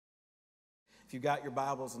If you've got your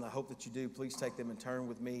Bibles, and I hope that you do, please take them and turn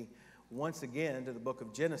with me once again to the book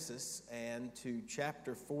of Genesis and to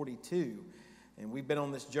chapter 42. And we've been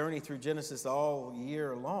on this journey through Genesis all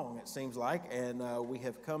year long, it seems like, and we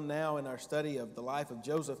have come now in our study of the life of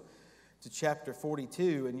Joseph to chapter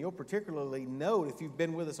 42. And you'll particularly note, if you've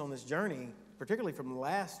been with us on this journey, particularly from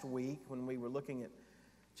last week when we were looking at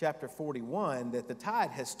chapter 41, that the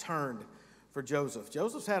tide has turned for Joseph.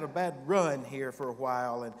 Joseph's had a bad run here for a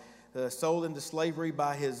while, and sold into slavery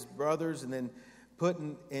by his brothers, and then put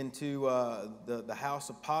into the house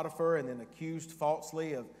of Potiphar, and then accused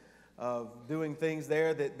falsely of doing things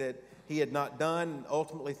there that he had not done, and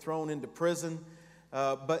ultimately thrown into prison.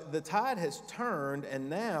 But the tide has turned, and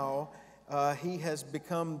now he has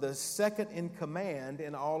become the second in command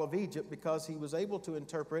in all of Egypt, because he was able to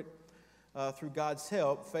interpret, through God's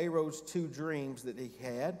help, Pharaoh's two dreams that he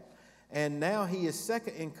had. And now he is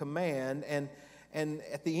second in command, and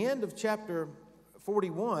at the end of chapter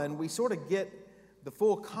 41, we sort of get the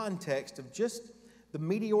full context of just the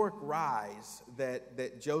meteoric rise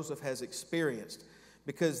that Joseph has experienced.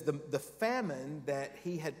 Because the famine that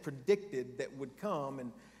he had predicted that would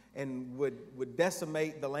come and would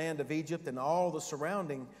decimate the land of Egypt and all the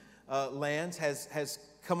surrounding lands has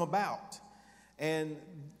come about. And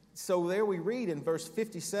so there we read in verse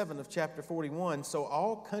 57 of chapter 41, "So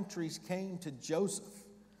all countries came to Joseph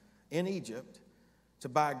in Egypt to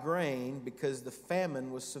buy grain, because the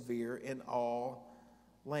famine was severe in all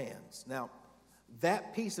lands." Now,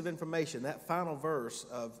 that piece of information, that final verse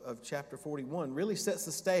of chapter 41, really sets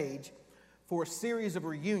the stage for a series of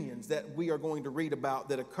reunions that we are going to read about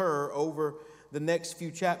that occur over the next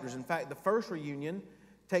few chapters. In fact, the first reunion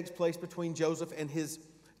takes place between Joseph and his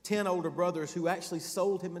 10 older brothers who actually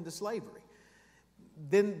sold him into slavery.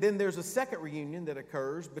 Then there's a second reunion that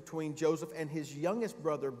occurs between Joseph and his youngest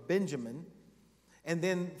brother, Benjamin. And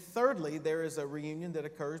then thirdly, there is a reunion that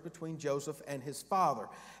occurs between Joseph and his father.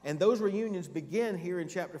 And those reunions begin here in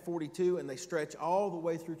chapter 42, and they stretch all the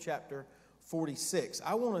way through chapter 46.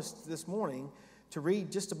 I want us this morning to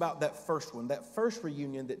read just about that first one, that first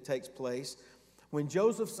reunion that takes place when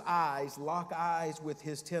Joseph's eyes lock eyes with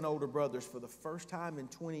his 10 older brothers for the first time in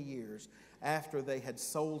 20 years after they had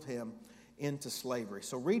sold him into slavery.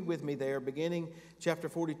 So read with me there, beginning chapter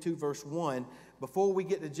 42, verse 1. Before we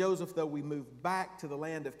get to Joseph, though, we move back to the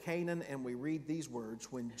land of Canaan, and we read these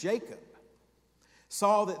words. "When Jacob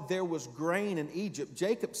saw that there was grain in Egypt,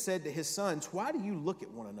 Jacob said to his sons, 'Why do you look at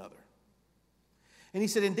one another?' And he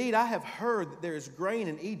said, 'Indeed, I have heard that there is grain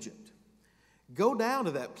in Egypt. Go down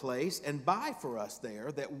to that place and buy for us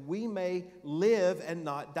there, that we may live and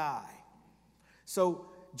not die.' So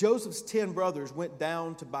Joseph's 10 brothers went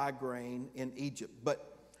down to buy grain in Egypt. But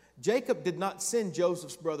Jacob did not send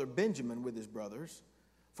Joseph's brother Benjamin with his brothers,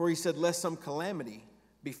 for he said, 'Lest some calamity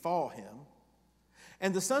befall him.'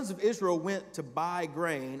 And the sons of Israel went to buy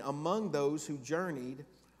grain among those who journeyed,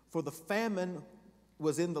 for the famine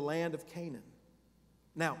was in the land of Canaan.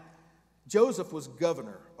 Now, Joseph was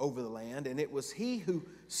governor over the land, and it was he who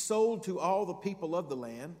sold to all the people of the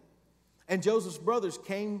land. And Joseph's brothers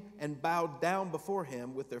came and bowed down before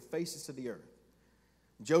him with their faces to the earth.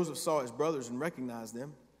 Joseph saw his brothers and recognized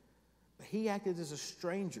them, but he acted as a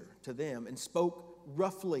stranger to them and spoke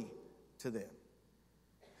roughly to them.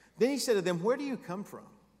 Then he said to them, 'Where do you come from?'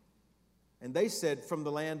 And they said, 'From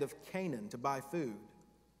the land of Canaan, to buy food.'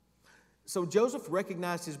 So Joseph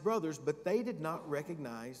recognized his brothers, but they did not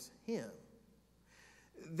recognize him.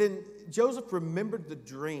 Then Joseph remembered the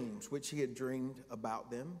dreams which he had dreamed about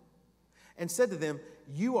them, and said to them,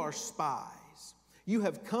 'You are spies. You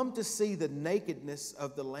have come to see the nakedness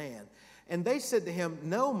of the land.' And they said to him,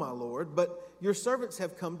 'No, my lord, but your servants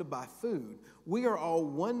have come to buy food. We are all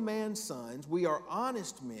one man's sons. We are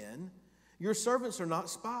honest men. Your servants are not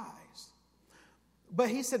spies.' But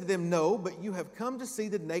he said to them, 'No, but you have come to see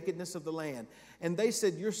the nakedness of the land.' And they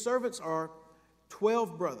said, 'Your servants are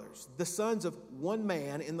 12 brothers, the sons of one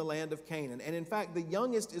man in the land of Canaan. And in fact, the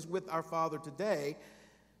youngest is with our father today,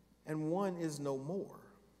 and one is no more.'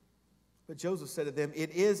 But Joseph said to them,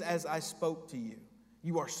 'It is as I spoke to you.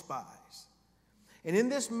 You are spies. And in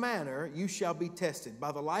this manner you shall be tested.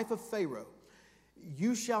 By the life of Pharaoh,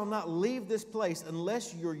 you shall not leave this place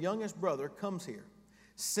unless your youngest brother comes here.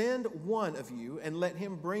 Send one of you and let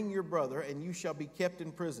him bring your brother, and you shall be kept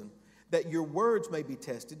in prison, that your words may be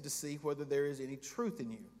tested to see whether there is any truth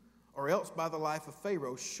in you. Or else by the life of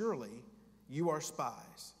Pharaoh, surely you are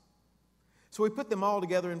spies.' So he put them all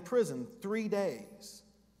together in prison 3 days.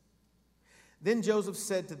 Then Joseph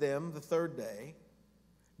said to them the third day,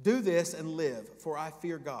 'Do this and live, for I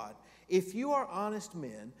fear God. If you are honest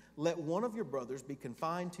men, let one of your brothers be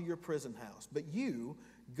confined to your prison house. But you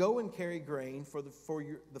Go and carry grain for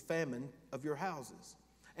the famine of your houses.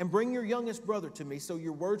 And bring your youngest brother to me, so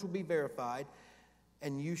your words will be verified,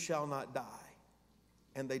 and you shall not die.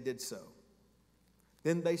 And they did so.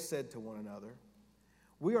 Then they said to one another,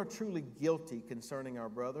 we are truly guilty concerning our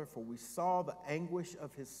brother, for we saw the anguish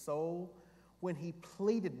of his soul when he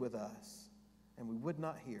pleaded with us, and we would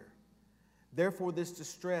not hear. Therefore this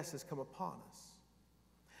distress has come upon us.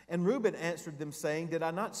 And Reuben answered them, saying, did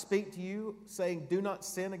I not speak to you, saying, do not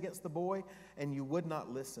sin against the boy? And you would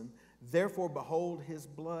not listen. Therefore, behold, his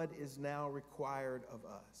blood is now required of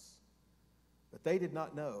us. But they did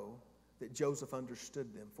not know that Joseph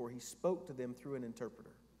understood them, for he spoke to them through an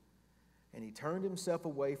interpreter. And he turned himself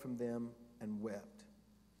away from them and wept.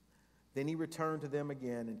 Then he returned to them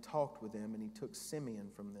again and talked with them, and he took Simeon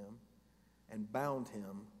from them and bound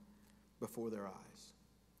him before their eyes.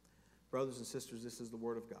 Brothers and sisters, this is the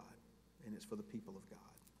word of God, and it's for the people of God.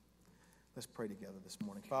 Let's pray together this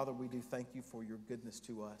morning. Father, we do thank you for your goodness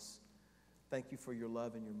to us. Thank you for your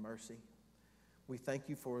love and your mercy. We thank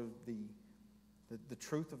you for the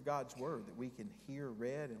truth of God's word that we can hear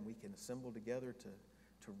read and we can assemble together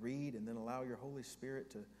to read, and then allow your Holy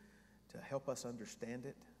Spirit to help us understand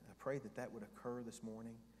it. I pray that would occur this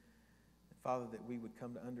morning. Father, that we would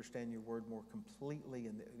come to understand your word more completely,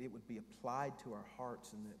 and that it would be applied to our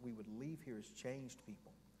hearts, and that we would leave here as changed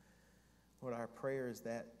people. Lord, our prayer is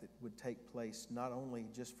that would take place not only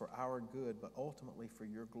just for our good, but ultimately for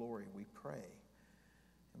your glory. We pray,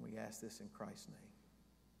 and we ask this in Christ's name.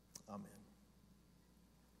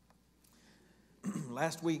 Amen.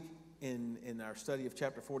 Last week in our study of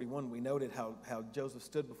chapter 41, we noted how Joseph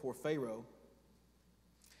stood before Pharaoh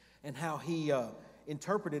and how he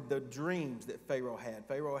interpreted the dreams that Pharaoh had.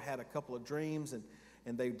 Pharaoh had a couple of dreams,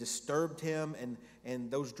 and they disturbed him, and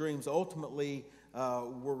those dreams ultimately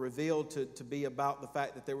were revealed to be about the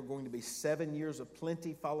fact that there were going to be 7 years of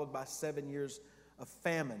plenty followed by 7 years of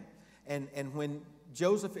famine. And when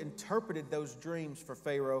Joseph interpreted those dreams for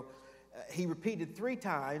Pharaoh, he repeated 3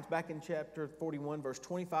 times back in chapter 41, verse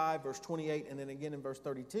 25, verse 28, and then again in verse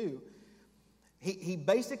 32. He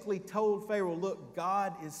basically told Pharaoh, look,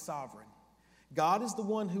 God is sovereign. God is the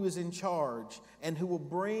one who is in charge and who will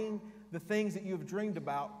bring the things that you have dreamed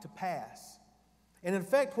about to pass. And in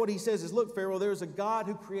fact, what he says is, look, Pharaoh, there is a God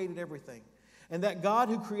who created everything. And that God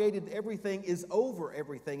who created everything is over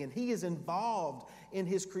everything, and he is involved in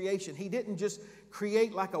his creation. He didn't just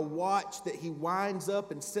create like a watch that he winds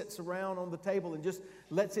up and sits around on the table and just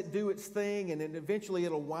lets it do its thing, and then eventually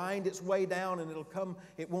it'll wind its way down and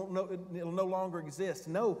it'll no longer exist.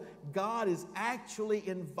 No, God is actually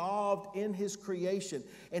involved in his creation,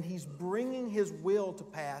 and he's bringing his will to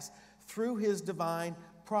pass through his divine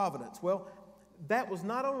providence. Well, that was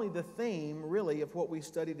not only the theme, really, of what we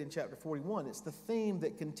studied in chapter 41. It's the theme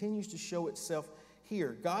that continues to show itself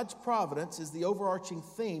here. God's providence is the overarching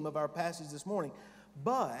theme of our passage this morning.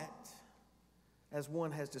 But, as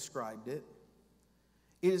one has described it,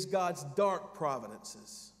 it is God's dark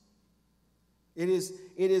providences. It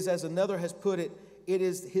is, as another has put it, it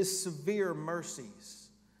is his severe mercies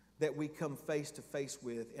that we come face to face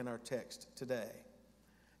with in our text today.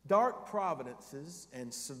 Dark providences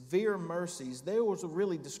and severe mercies, they were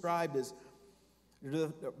really described as,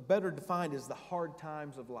 better defined as the hard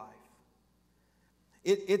times of life.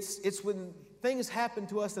 It's when things happen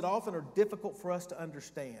to us that often are difficult for us to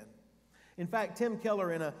understand. In fact, Tim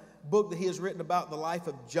Keller, in a book that he has written about the life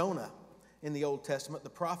of Jonah in the Old Testament, the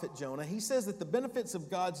prophet Jonah, he says that the benefits of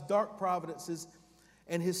God's dark providences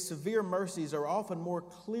and his severe mercies are often more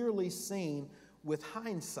clearly seen with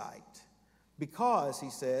hindsight. Because,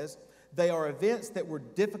 he says, they are events that were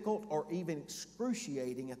difficult or even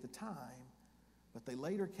excruciating at the time, but they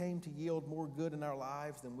later came to yield more good in our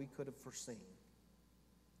lives than we could have foreseen.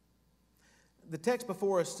 The text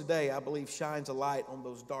before us today, I believe, shines a light on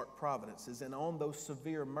those dark providences and on those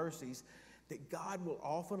severe mercies that God will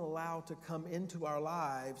often allow to come into our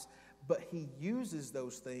lives, but he uses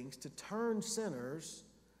those things to turn sinners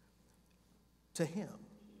to him.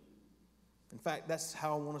 In fact, that's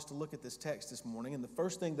how I want us to look at this text this morning. And the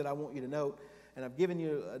first thing that I want you to note, and I've given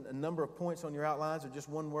you a number of points on your outlines, they're just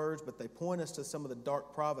one words, but they point us to some of the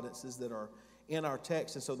dark providences that are in our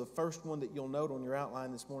text. And so the first one that you'll note on your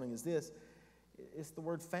outline this morning is this. It's the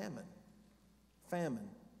word famine. Famine.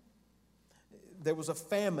 There was a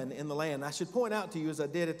famine in the land. I should point out to you, as I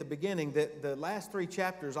did at the beginning, that the last 3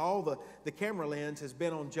 chapters, all the camera lens has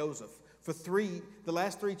been on Joseph. For the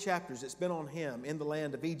last 3 chapters, it's been on him in the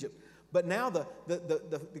land of Egypt. But now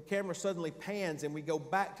the camera suddenly pans and we go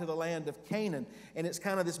back to the land of Canaan. And it's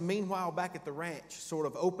kind of this meanwhile back at the ranch sort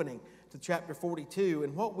of opening to chapter 42.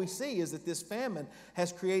 And what we see is that this famine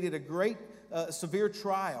has created a great severe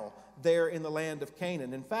trial there in the land of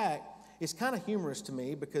Canaan. In fact, it's kind of humorous to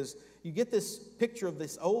me because you get this picture of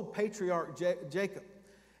this old patriarch Jacob.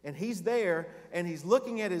 And he's there and he's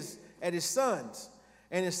looking at his sons.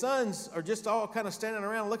 And his sons are just all kind of standing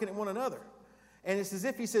around looking at one another. And it's as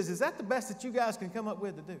if he says, is that the best that you guys can come up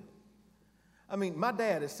with to do? I mean, my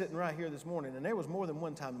dad is sitting right here this morning, and there was more than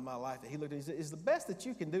one time in my life that he looked at me and said, is the best that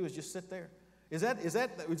you can do is just sit there? Is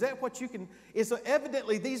that what you can? So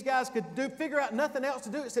evidently these guys could figure out nothing else to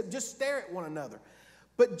do except just stare at one another.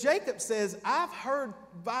 But Jacob says, I've heard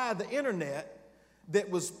via the internet that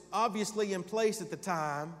was obviously in place at the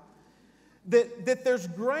time that there's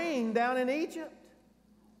grain down in Egypt.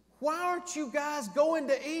 Why aren't you guys going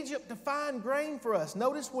to Egypt to find grain for us?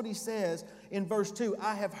 Notice what he says in verse 2.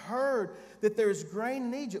 I have heard that there's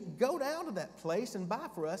grain in Egypt. Go down to that place and buy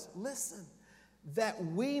for us. Listen, that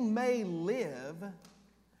we may live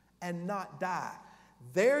and not die.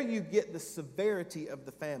 There you get the severity of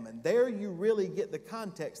the famine. There you really get the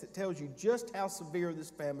context that tells you just how severe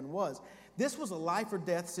this famine was. This was a life or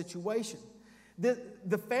death situation.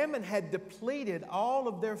 The famine had depleted all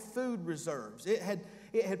of their food reserves. It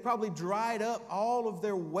had probably dried up all of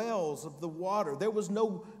their wells of the water. There was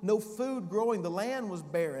no food growing. The land was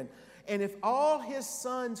barren. And if all his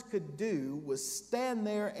sons could do was stand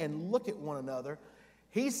there and look at one another,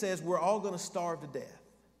 he says we're all going to starve to death.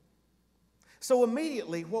 So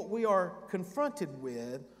immediately what we are confronted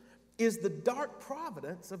with is the dark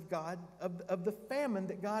providence of God, of the famine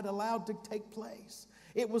that God allowed to take place.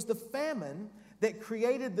 It was the famine that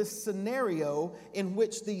created the scenario in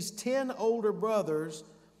which these 10 older brothers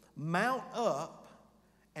mount up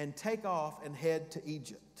and take off and head to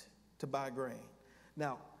Egypt to buy grain.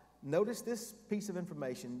 Now, notice this piece of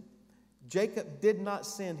information. Jacob did not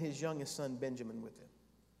send his youngest son Benjamin with him.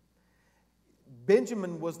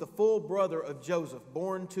 Benjamin was the full brother of Joseph,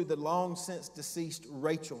 born to the long since deceased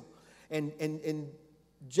Rachel. And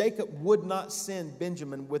Jacob would not send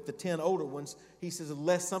Benjamin with the 10 older ones, he says,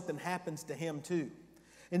 unless something happens to him too.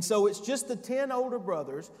 And so it's just the 10 older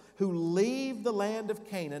brothers who leave the land of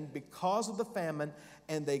Canaan because of the famine,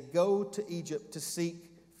 and they go to Egypt to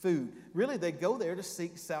seek food. Really, they go there to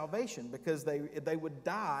seek salvation because they would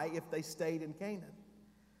die if they stayed in Canaan.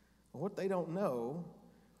 But what they don't know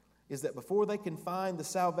is that before they can find the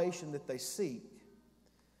salvation that they seek,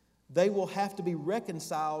 they will have to be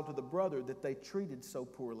reconciled to the brother that they treated so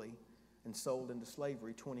poorly and sold into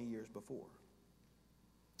slavery 20 years before.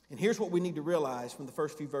 And here's what we need to realize from the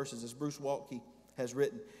first few verses, as Bruce Waltke has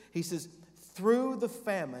written. He says, through the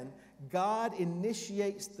famine, God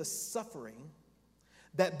initiates the suffering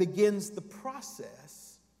that begins the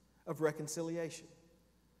process of reconciliation.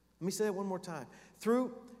 Let me say that one more time.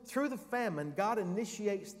 Through the famine, God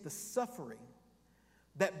initiates the suffering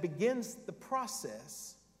that begins the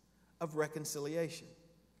process of reconciliation.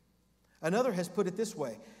 Another has put it this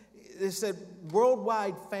way. It said,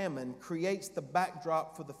 worldwide famine creates the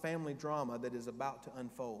backdrop for the family drama that is about to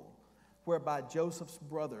unfold, whereby Joseph's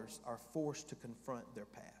brothers are forced to confront their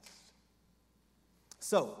past.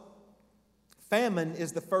 So, famine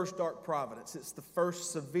is the first dark providence. It's the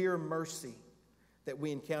first severe mercy that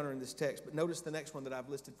we encounter in this text. But notice the next one that I've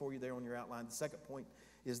listed for you there on your outline. The second point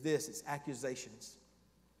is this. It's accusations.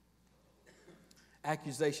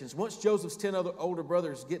 Accusations. Once Joseph's 10 other older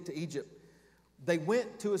brothers get to Egypt, they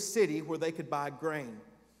went to a city where they could buy grain.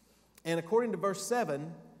 And according to verse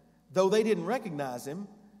 7, though they didn't recognize him,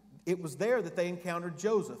 it was there that they encountered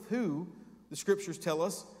Joseph, who, the scriptures tell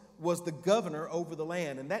us, was the governor over the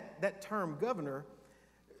land. And that term, governor,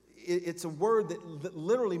 it's a word that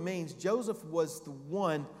literally means Joseph was the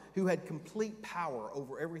one who had complete power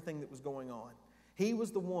over everything that was going on. He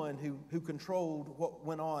was the one who controlled what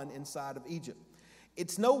went on inside of Egypt.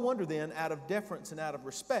 It's no wonder then, out of deference and out of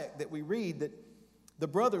respect, that we read that the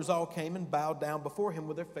brothers all came and bowed down before him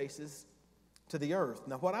with their faces to the earth.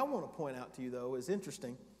 Now, what I want to point out to you, though, is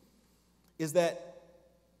interesting, is that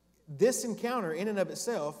this encounter in and of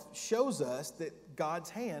itself shows us that God's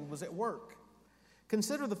hand was at work.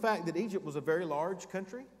 Consider the fact that Egypt was a very large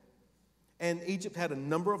country, and Egypt had a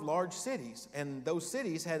number of large cities, and those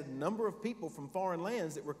cities had a number of people from foreign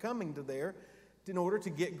lands that were coming to there in order to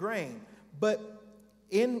get grain. But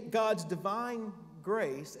in God's divine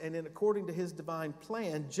grace and according to his divine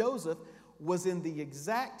plan, Joseph was in the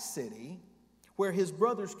exact city where his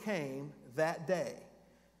brothers came that day.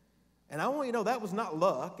 And I want you to know that was not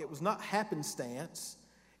luck. It was not happenstance.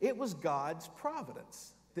 It was God's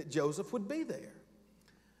providence that Joseph would be there.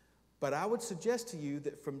 But I would suggest to you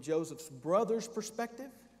that from Joseph's brother's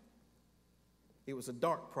perspective, it was a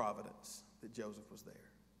dark providence that Joseph was there.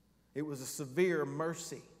 It was a severe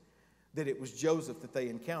mercy that it was Joseph that they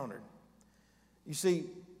encountered. You see,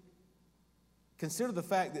 consider the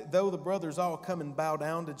fact that though the brothers all come and bow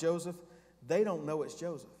down to Joseph, they don't know it's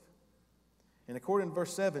Joseph. And according to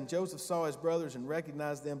verse 7, Joseph saw his brothers and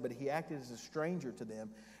recognized them, but he acted as a stranger to them,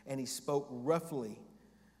 and he spoke roughly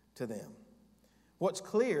to them. What's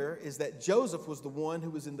clear is that Joseph was the one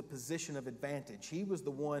who was in the position of advantage. He was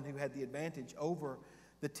the one who had the advantage over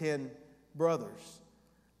the 10 brothers.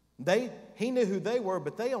 He knew who they were,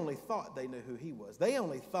 but they only thought they knew who he was. They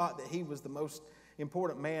only thought that he was the most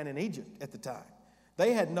important man in Egypt at the time.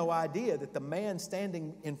 They had no idea that the man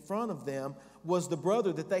standing in front of them was the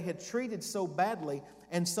brother that they had treated so badly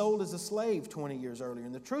and sold as a slave 20 years earlier.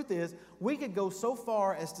 And the truth is, we could go so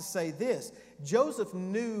far as to say this: Joseph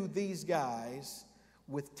knew these guys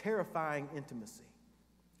with terrifying intimacy.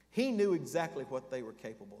 He knew exactly what they were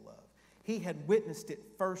capable of. He had witnessed it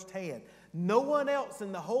firsthand. No one else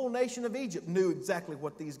in the whole nation of Egypt knew exactly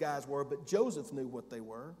what these guys were, but Joseph knew what they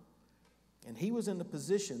were. And he was in the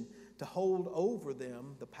position to hold over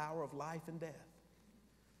them the power of life and death.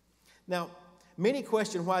 Now, many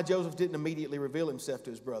question why Joseph didn't immediately reveal himself to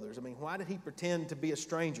his brothers. I mean, why did he pretend to be a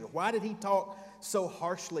stranger? Why did he talk so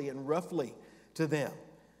harshly and roughly to them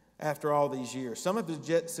after all these years? Some have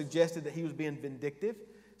suggested that he was being vindictive.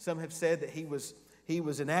 Some have said that he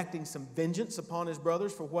was enacting some vengeance upon his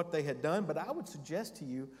brothers for what they had done. But I would suggest to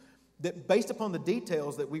you that based upon the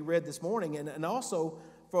details that we read this morning, and also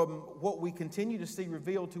from what we continue to see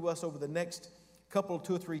revealed to us over the next couple,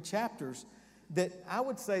 2 or 3 chapters, that I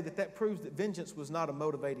would say that proves that vengeance was not a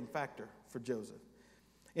motivating factor for Joseph.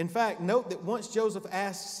 In fact, note that once Joseph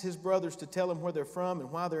asks his brothers to tell him where they're from and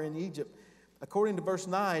why they're in Egypt, according to verse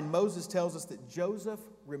 9, Moses tells us that Joseph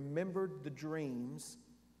remembered the dreams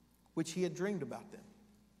which he had dreamed about them.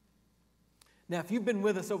 Now, if you've been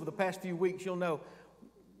with us over the past few weeks, you'll know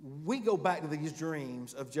we go back to these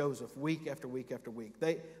dreams of Joseph week after week after week.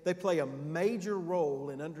 They play a major role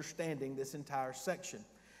in understanding this entire section.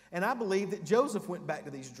 And I believe that Joseph went back to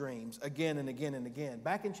these dreams again and again and again.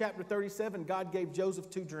 Back in chapter 37, God gave Joseph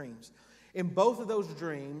 2 dreams. In both of those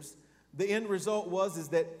dreams, the end result was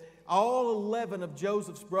that all 11 of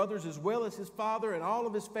Joseph's brothers, as well as his father and all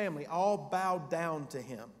of his family, all bowed down to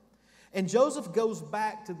him. And Joseph goes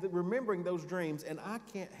back to remembering those dreams, and I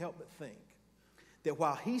can't help but think that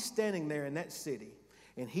while he's standing there in that city,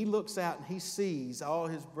 and he looks out and he sees all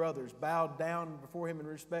his brothers bowed down before him in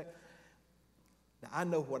respect, now I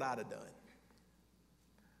know what I'd have done.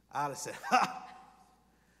 I'd have said, ha!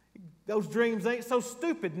 Those dreams ain't so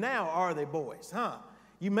stupid now, are they, boys? Huh?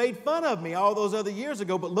 You made fun of me all those other years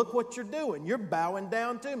ago, but look what you're doing. You're bowing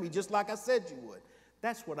down to me just like I said you would.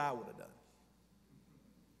 That's what I would have done.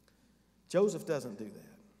 Joseph doesn't do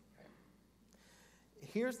that.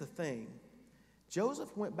 Here's the thing.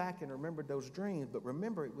 Joseph went back and remembered those dreams, but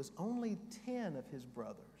remember, it was only 10 of his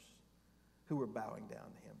brothers who were bowing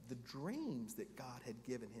down to him. The dreams that God had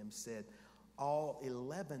given him said, all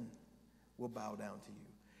 11 will bow down to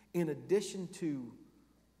you. In addition to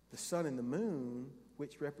the sun and the moon,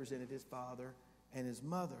 which represented his father and his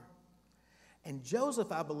mother. And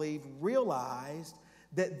Joseph, I believe, realized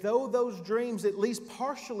that though those dreams at least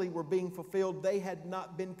partially were being fulfilled, they had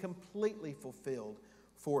not been completely fulfilled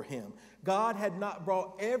for him. God had not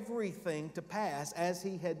brought everything to pass as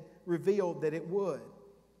he had revealed that it would.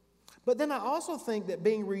 But then I also think that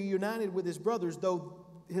being reunited with his brothers, though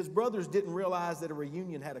his brothers didn't realize that a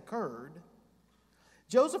reunion had occurred,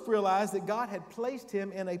 Joseph realized that God had placed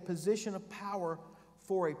him in a position of power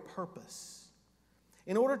for a purpose.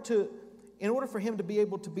 In order for him to be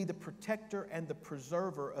able to be the protector and the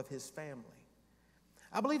preserver of his family.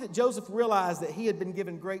 I believe that Joseph realized that he had been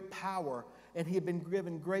given great power and he had been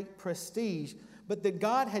given great prestige, but that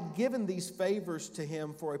God had given these favors to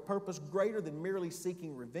him for a purpose greater than merely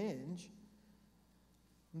seeking revenge.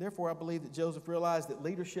 And therefore, I believe that Joseph realized that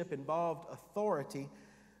leadership involved authority,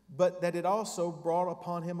 but that it also brought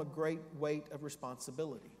upon him a great weight of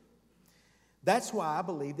responsibility. That's why I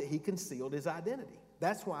believe that he concealed his identity.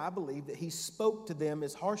 That's why I believe that he spoke to them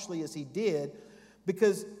as harshly as he did,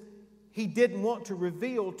 because he didn't want to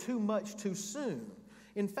reveal too much too soon.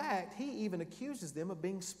 In fact, he even accuses them of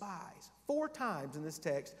being spies. 4 times in this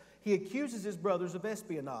text, he accuses his brothers of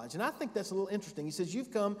espionage. And I think that's a little interesting. He says,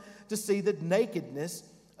 you've come to see the nakedness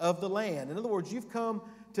of the land. In other words, you've come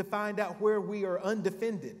to find out where we are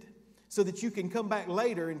undefended so that you can come back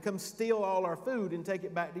later and come steal all our food and take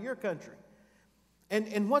it back to your country.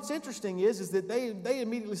 And what's interesting is that they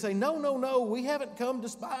immediately say, no, we haven't come to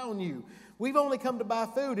spy on you. We've only come to buy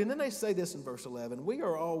food. And then they say this in verse 11, we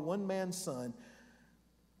are all one man's son.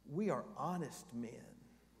 We are honest men.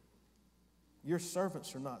 Your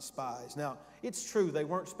servants are not spies. Now, it's true they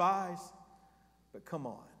weren't spies, but come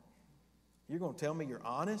on. You're going to tell me you're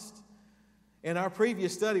honest? In our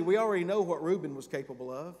previous study, we already know what Reuben was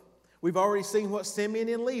capable of. We've already seen what Simeon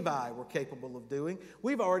and Levi were capable of doing.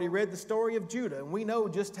 We've already read the story of Judah, and we know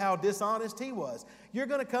just how dishonest he was. You're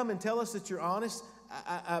going to come and tell us that you're honest?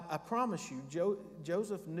 I promise you,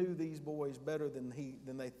 Joseph knew these boys better than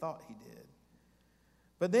they thought he did.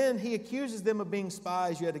 But then he accuses them of being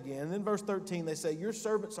spies yet again. And in verse 13 they say, your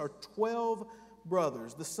servants are 12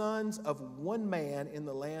 brothers, the sons of one man in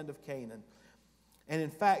the land of Canaan. And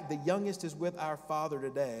in fact, the youngest is with our father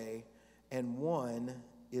today, and one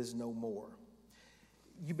is no more.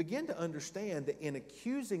 You begin to understand that in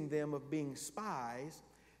accusing them of being spies,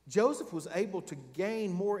 Joseph was able to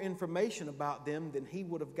gain more information about them than he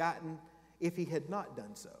would have gotten if he had not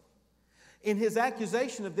done so. In his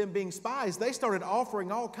accusation of them being spies, they started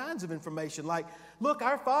offering all kinds of information like, look,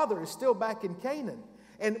 our father is still back in Canaan,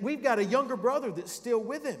 and we've got a younger brother that's still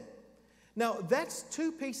with him. Now, that's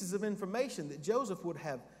two pieces of information that Joseph would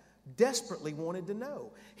have desperately wanted to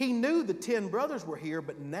know. He knew the 10 brothers were here,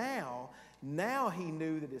 but now he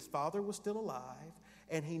knew that his father was still alive,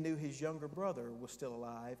 and he knew his younger brother was still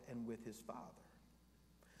alive and with his father.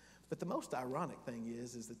 But the most ironic thing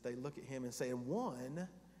is that they look at him and say, and one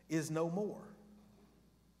is no more.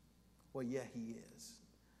 Well, yeah, he is.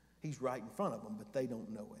 He's right in front of them, but they don't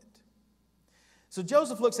know it. So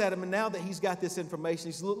Joseph looks at him, and now that he's got this information,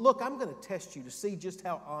 he says, look, I'm going to test you to see just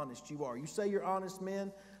how honest you are. You say you're honest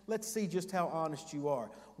men? Let's see just how honest you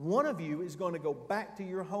are. One of you is going to go back to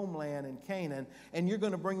your homeland in Canaan, and you're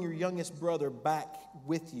going to bring your youngest brother back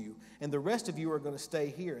with you. And the rest of you are going to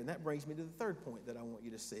stay here. And that brings me to the third point that I want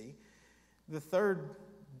you to see. The third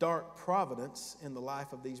dark providence in the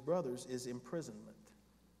life of these brothers is imprisonment.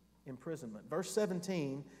 Imprisonment. Verse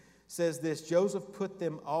 17 says this, Joseph put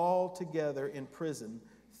them all together in prison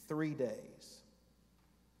 3 days.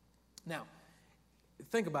 Now,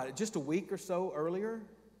 think about it. Just a week or so earlier,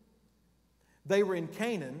 they were in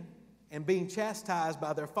Canaan and being chastised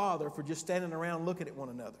by their father for just standing around looking at one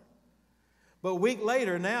another. But a week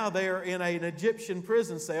later, now they're in an Egyptian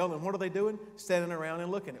prison cell, and what are they doing? Standing around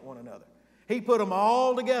and looking at one another. He put them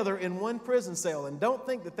all together in one prison cell, and don't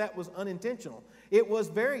think that that was unintentional. It was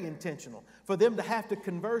very intentional for them to have to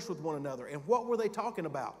converse with one another. And what were they talking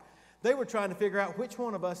about? They were trying to figure out which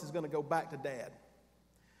one of us is going to go back to Dad.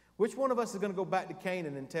 Which one of us is going to go back to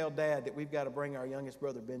Canaan and tell Dad that we've got to bring our youngest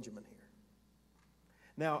brother Benjamin here?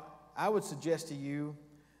 Now, I would suggest to you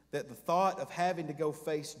that the thought of having to go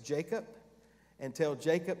face Jacob and tell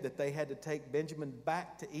Jacob that they had to take Benjamin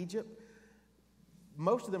back to Egypt,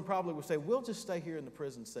 most of them probably would say, we'll just stay here in the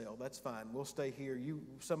prison cell. That's fine. We'll stay here.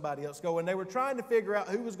 Somebody else go. And they were trying to figure out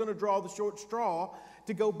who was going to draw the short straw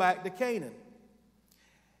to go back to Canaan.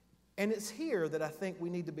 And it's here that I think we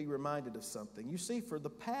need to be reminded of something. You see, for the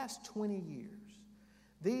past 20 years,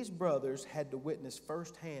 these brothers had to witness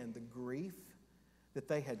firsthand the grief that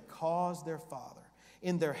they had caused their father.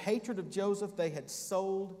 In their hatred of Joseph, they had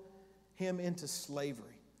sold him into slavery.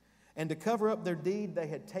 And to cover up their deed, they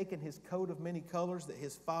had taken his coat of many colors that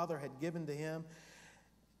his father had given to him,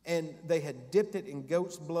 and they had dipped it in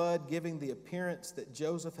goat's blood, giving the appearance that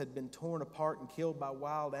Joseph had been torn apart and killed by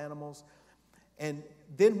wild animals. And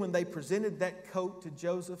then when they presented that coat to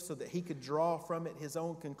Joseph so that he could draw from it his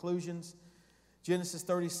own conclusions, Genesis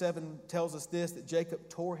 37 tells us this, that Jacob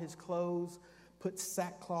tore his clothes, put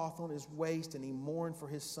sackcloth on his waist, and he mourned for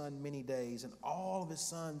his son many days. And all of his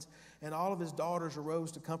sons and all of his daughters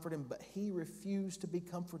arose to comfort him, but he refused to be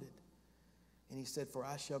comforted. And he said, for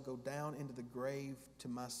I shall go down into the grave to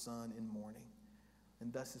my son in mourning.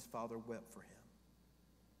 And thus his father wept for him.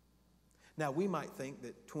 Now, we might think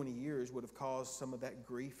that 20 years would have caused some of that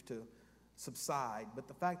grief to subside, but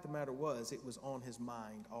the fact of the matter was, it was on his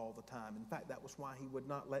mind all the time. In fact, that was why he would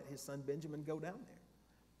not let his son Benjamin go down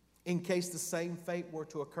there, in case the same fate were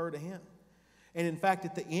to occur to him. And in fact,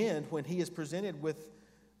 at the end, when he is presented with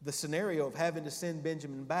the scenario of having to send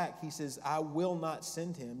Benjamin back, he says, I will not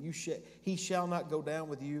send him. He shall not go down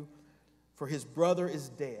with you, for his brother is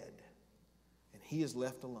dead, and he is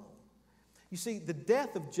left alone. You see, the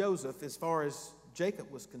death of Joseph, as far as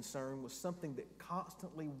Jacob was concerned, was something that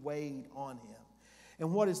constantly weighed on him.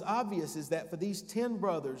 And what is obvious is that for these 10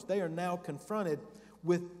 brothers, they are now confronted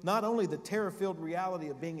with not only the terror-filled reality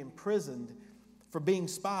of being imprisoned for being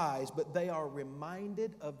spies, but they are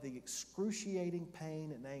reminded of the excruciating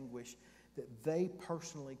pain and anguish that they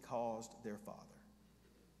personally caused their father.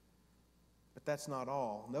 But that's not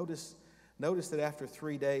all. Notice that after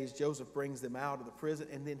 3 days, Joseph brings them out of the prison,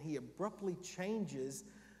 and then he abruptly changes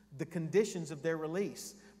the conditions of their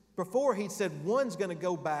release. Before, he'd said one's going to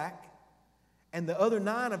go back, and the other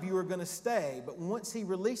 9 of you are going to stay. But once he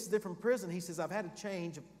releases them from prison, he says, I've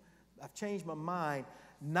changed my mind.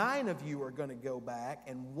 9 of you are going to go back,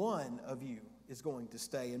 and 1 of you is going to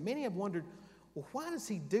stay. And many have wondered, well, why does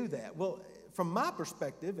he do that? Well, from my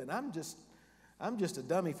perspective, and I'm just a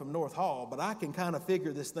dummy from North Hall, but I can kind of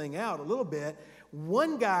figure this thing out a little bit.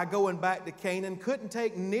 One guy going back to Canaan couldn't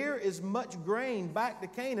take near as much grain back to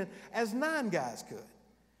Canaan as 9 guys could.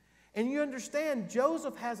 And you understand,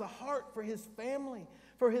 Joseph has a heart for his family,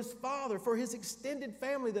 for his father, for his extended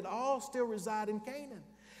family that all still reside in Canaan.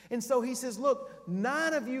 And so he says, look,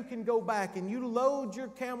 9 of you can go back and you load your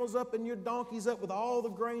camels up and your donkeys up with all the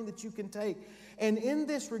grain that you can take. And in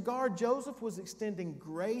this regard, Joseph was extending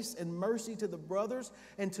grace and mercy to the brothers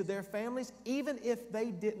and to their families, even if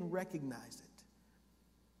they didn't recognize it.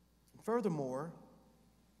 Furthermore,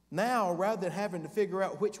 now, rather than having to figure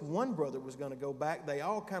out which one brother was going to go back, they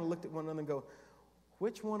all kind of looked at one another and go,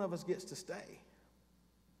 which one of us gets to stay?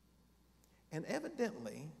 And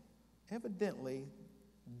evidently,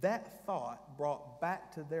 that thought brought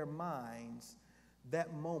back to their minds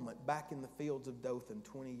that moment back in the fields of Dothan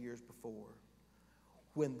 20 years before,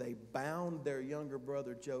 when they bound their younger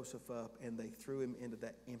brother Joseph up and they threw him into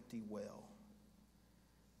that empty well.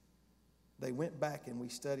 They went back and we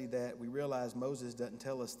studied that. We realized Moses doesn't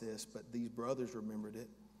tell us this, but these brothers remembered it.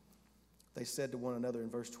 They said to one another in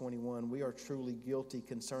verse 21, we are truly guilty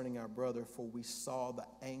concerning our brother, for we saw the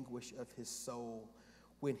anguish of his soul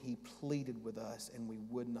when he pleaded with us, and we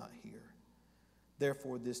would not hear.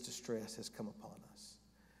 Therefore, this distress has come upon us.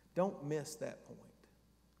 Don't miss that point.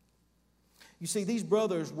 You see, these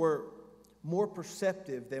brothers were more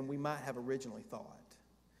perceptive than we might have originally thought.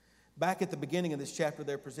 Back at the beginning of this chapter,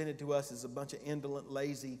 they're presented to us as a bunch of indolent,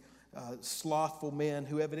 lazy, slothful men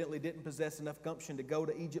who evidently didn't possess enough gumption to go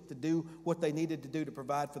to Egypt to do what they needed to do to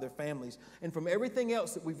provide for their families. And from everything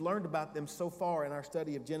else that we've learned about them so far in our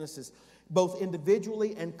study of Genesis, both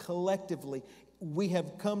individually and collectively, we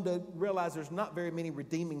have come to realize there's not very many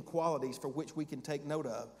redeeming qualities for which we can take note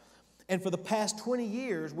of. And for the past 20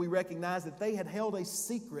 years, we recognize that they had held a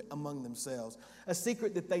secret among themselves, a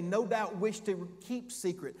secret that they no doubt wished to keep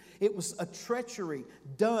secret. It was a treachery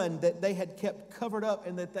done that they had kept covered up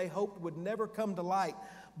and that they hoped would never come to light.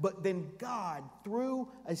 But then God, through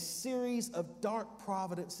a series of dark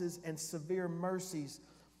providences and severe mercies,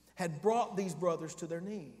 had brought these brothers to their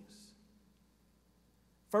knees.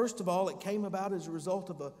 First of all, it came about as a result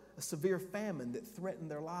of a severe famine that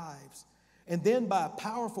threatened their lives. And then by a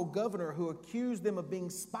powerful governor who accused them of being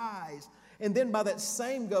spies. And then by that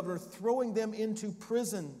same governor throwing them into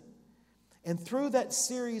prison. And through that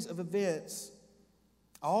series of events,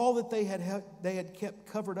 all that they had kept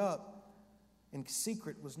covered up in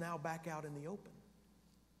secret was now back out in the open.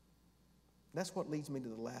 That's what leads me to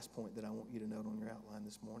the last point that I want you to note on your outline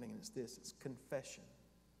this morning, and it's this. It's confession.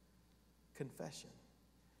 Confession.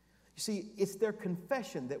 You see, it's their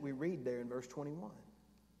confession that we read there in verse 21.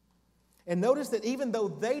 And notice that even though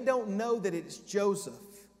they don't know that it's Joseph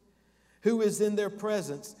who is in their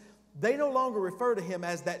presence, they no longer refer to him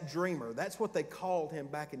as that dreamer. That's what they called him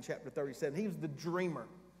back in chapter 37. He was the dreamer.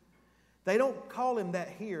 They don't call him that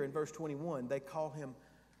here in verse 21. They call him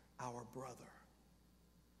our brother.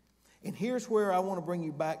 And here's where I want to bring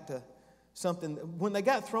you back to something. When they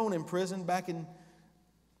got thrown in prison back in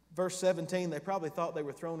verse 17, they probably thought they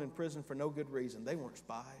were thrown in prison for no good reason. They weren't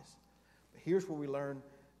spies. But here's where we learn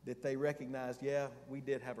that they recognized, yeah, we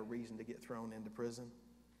did have a reason to get thrown into prison.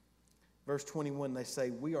 Verse 21, they say,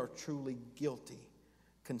 we are truly guilty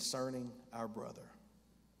concerning our brother.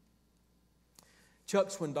 Chuck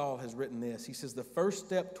Swindoll has written this. He says, the first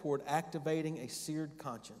step toward activating a seared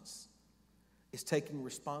conscience is taking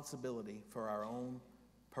responsibility for our own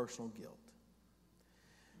personal guilt.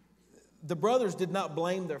 The brothers did not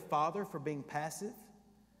blame their father for being passive.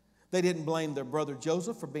 They didn't blame their brother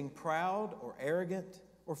Joseph for being proud or arrogant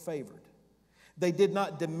or favored. They did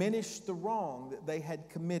not diminish the wrong that they had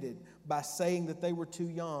committed by saying that they were too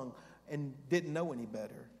young and didn't know any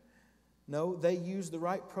better. No, they used the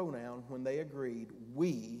right pronoun when they agreed,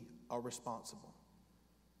 we are responsible.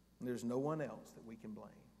 And there's no one else that we can blame.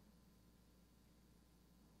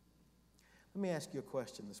 Let me ask you a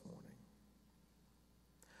question this morning.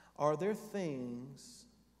 Are there things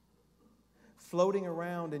floating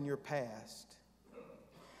around in your past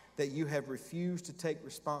that you have refused to take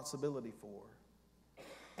responsibility for,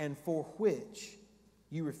 and for which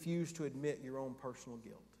you refuse to admit your own personal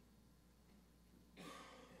guilt?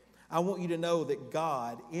 I want you to know that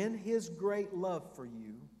God, in His great love for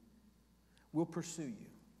you, will pursue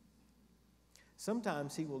you.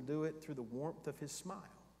 Sometimes He will do it through the warmth of His smile.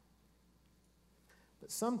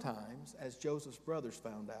 But sometimes, as Joseph's brothers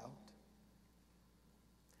found out,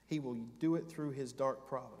 He will do it through His dark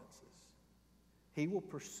providences. He will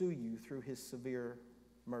pursue you through His severe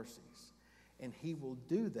mercies. And He will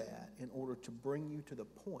do that in order to bring you to the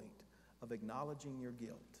point of acknowledging your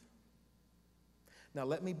guilt. Now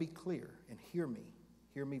let me be clear and hear me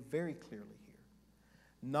very clearly here.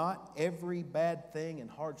 Not every bad thing and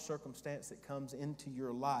hard circumstance that comes into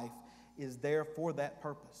your life is there for that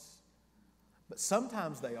purpose. But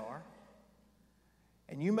sometimes they are.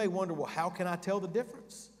 And you may wonder, well, how can I tell the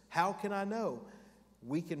difference? How can I know?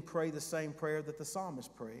 We can pray the same prayer that the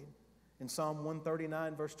psalmist prayed in Psalm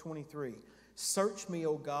 139, verse 23. Search me,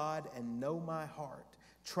 O God, and know my heart.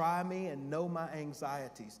 Try me and know my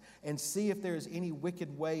anxieties, and see if there is any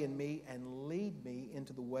wicked way in me, and lead me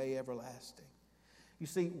into the way everlasting. You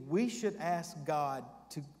see, we should ask God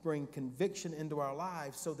to bring conviction into our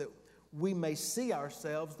lives so that we may see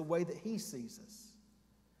ourselves the way that He sees us.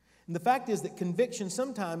 And the fact is that conviction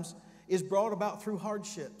sometimes is brought about through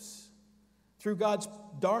hardships, through God's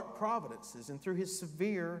dark providences, and through His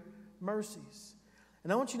severe mercies.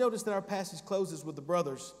 And I want you to notice that our passage closes with the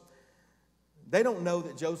brothers. They don't know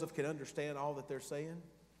that Joseph can understand all that they're saying.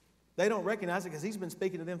 They don't recognize it because he's been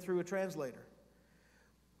speaking to them through a translator.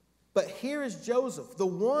 But here is Joseph, the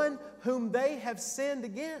one whom they have sinned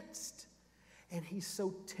against. And he's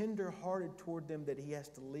so tender-hearted toward them that he has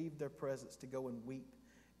to leave their presence to go and weep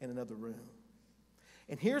in another room.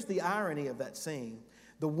 And here's the irony of that scene.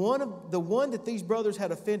 The one that these brothers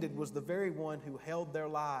had offended was the very one who held their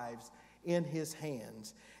lives in his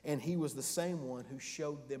hands. And he was the same one who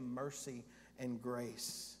showed them mercy and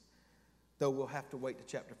grace. Though we'll have to wait to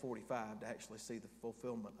chapter 45 to actually see the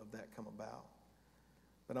fulfillment of that come about.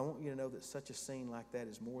 But I want you to know that such a scene like that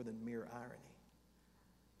is more than mere irony.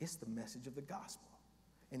 It's the message of the gospel.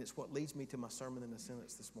 And it's what leads me to my sermon in a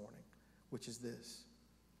sentence this morning, which is this.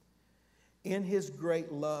 In His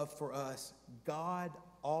great love for us, God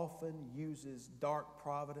often uses dark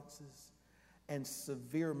providences and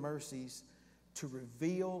severe mercies to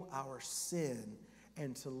reveal our sin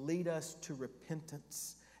and to lead us to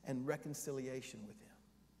repentance and reconciliation with Him.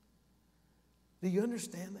 Do you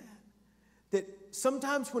understand that? That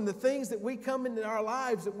sometimes when the things that we come into our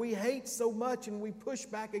lives that we hate so much and we push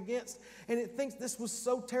back against, and it thinks this was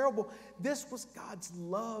so terrible, this was God's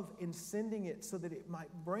love in sending it so that it might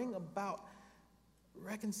bring about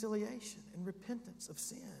reconciliation and repentance of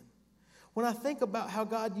sin. When I think about how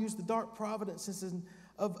God used the dark providences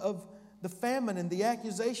of the famine and the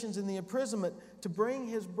accusations and the imprisonment to bring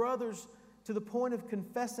His brothers to the point of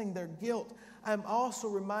confessing their guilt, I'm also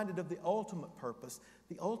reminded of the ultimate purpose.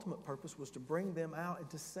 The ultimate purpose was to bring them out and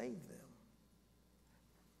to save them.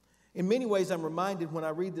 In many ways, I'm reminded when I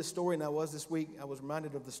read this story, and I was this week, I was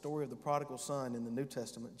reminded of the story of the prodigal son in the New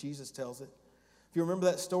Testament. Jesus tells it. If you remember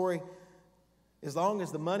that story, as long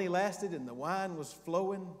as the money lasted and the wine was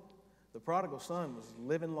flowing, the prodigal son was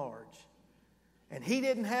living large. And he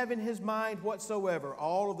didn't have in his mind whatsoever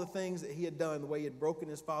all of the things that he had done, the way he had broken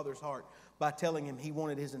his father's heart by telling him he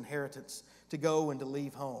wanted his inheritance to go and to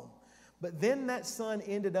leave home. But then that son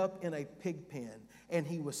ended up in a pig pen, and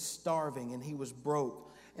he was starving and he was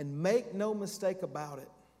broke. And make no mistake about it,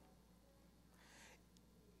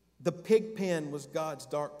 the pig pen was God's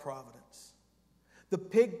dark providence. The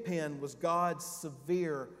pig pen was God's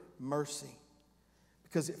severe mercy,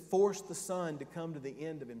 because it forced the son to come to the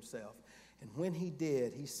end of himself. And when he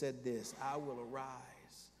did, he said this, I will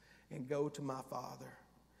arise and go to my father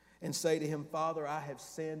and say to him, Father, I have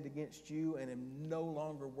sinned against you and am no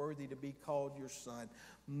longer worthy to be called your son.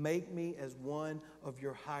 Make me as one of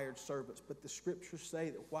your hired servants. But the scriptures say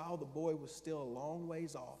that while the boy was still a long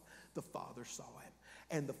ways off, the father saw him.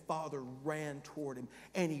 And the father ran toward him,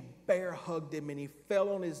 and he bear hugged him, and he fell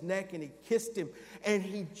on his neck, and he kissed him, and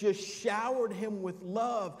he just showered him with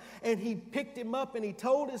love. And he picked him up, and he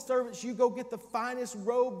told his servants, you go get the finest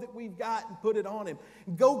robe that we've got and put it on him.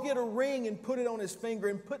 Go get a ring and put it on his finger,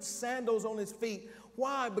 and put sandals on his feet.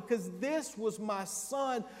 Why? Because this was my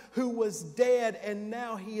son who was dead, and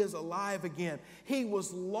now he is alive again. He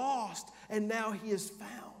was lost, and now he is found.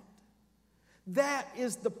 That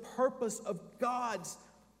is the purpose of God's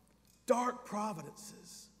dark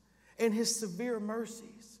providences and His severe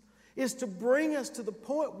mercies, is to bring us to the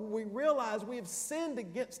point where we realize we have sinned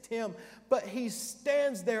against Him, but He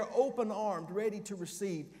stands there open-armed, ready to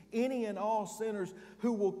receive any and all sinners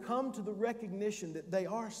who will come to the recognition that they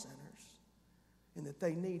are sinners and that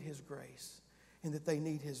they need His grace and that they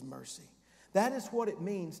need His mercy. That is what it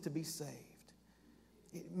means to be saved.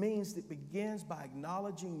 It means it begins by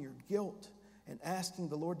acknowledging your guilt and asking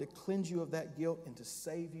the Lord to cleanse you of that guilt and to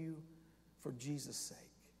save you for Jesus' sake.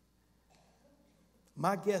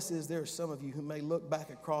 My guess is there are some of you who may look back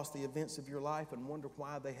across the events of your life and wonder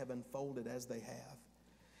why they have unfolded as they have.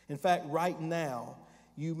 In fact, right now,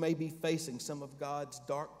 you may be facing some of God's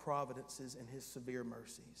dark providences and His severe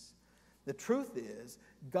mercies. The truth is,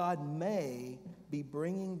 God may be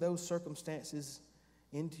bringing those circumstances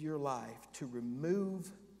into your life to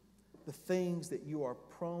remove the things that you are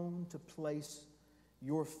prone to place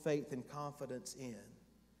your faith and confidence in,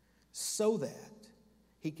 so that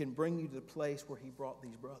He can bring you to the place where He brought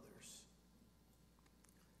these brothers,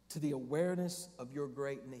 to the awareness of your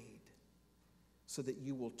great need, so that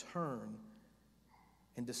you will turn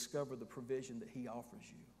and discover the provision that He offers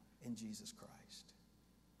you in Jesus Christ.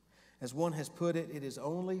 As one has put it, it is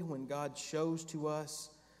only when God shows to us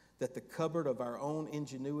that the cupboard of our own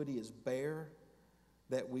ingenuity is bare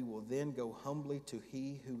that we will then go humbly to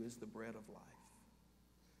He who is the bread of life.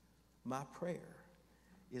 My prayer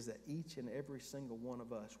is that each and every single one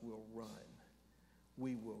of us will run.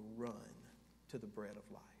 We will run to the bread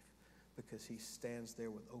of life, because He stands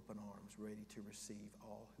there with open arms ready to receive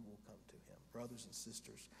all who will come to Him. Brothers and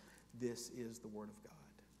sisters, this is the word of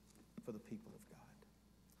God for the people of God.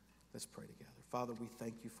 Let's pray together. Father, we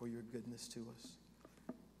thank You for Your goodness to us.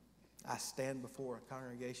 I stand before a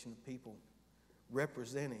congregation of people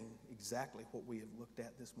representing exactly what we have looked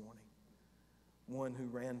at this morning. One who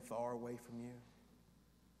ran far away from You,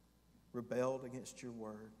 rebelled against Your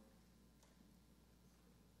word,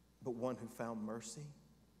 but one who found mercy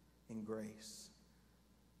and grace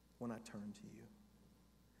when I turned to You.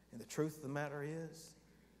 And the truth of the matter is,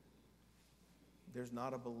 there's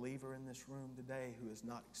not a believer in this room today who has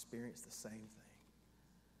not experienced the same thing.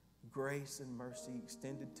 Grace and mercy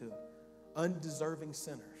extended to undeserving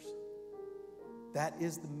sinners. That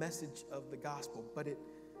is the message of the gospel. But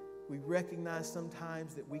we recognize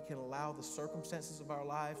sometimes that we can allow the circumstances of our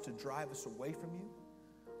lives to drive us away from You,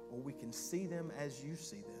 or we can see them as You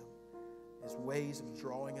see them, as ways of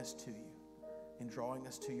drawing us to You and drawing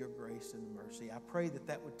us to Your grace and mercy. I pray that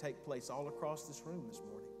that would take place all across this room this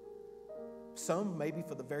morning. Some maybe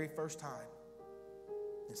for the very first time.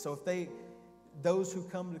 And so if those who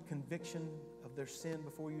come to conviction of their sin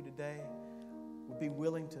before You today would be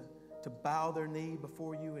willing to bow their knee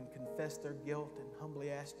before You and confess their guilt and humbly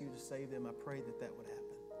ask You to save them, I pray that that would happen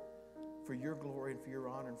for Your glory and for Your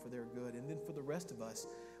honor and for their good. And then for the rest of us,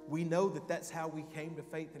 we know that that's how we came to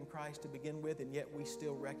faith in Christ to begin with, and yet we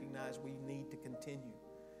still recognize we need to continue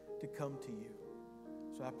to come to You.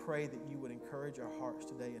 So I pray that You would encourage our hearts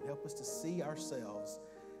today and help us to see ourselves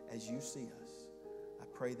as You see us. I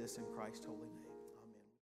pray this in Christ's holy name.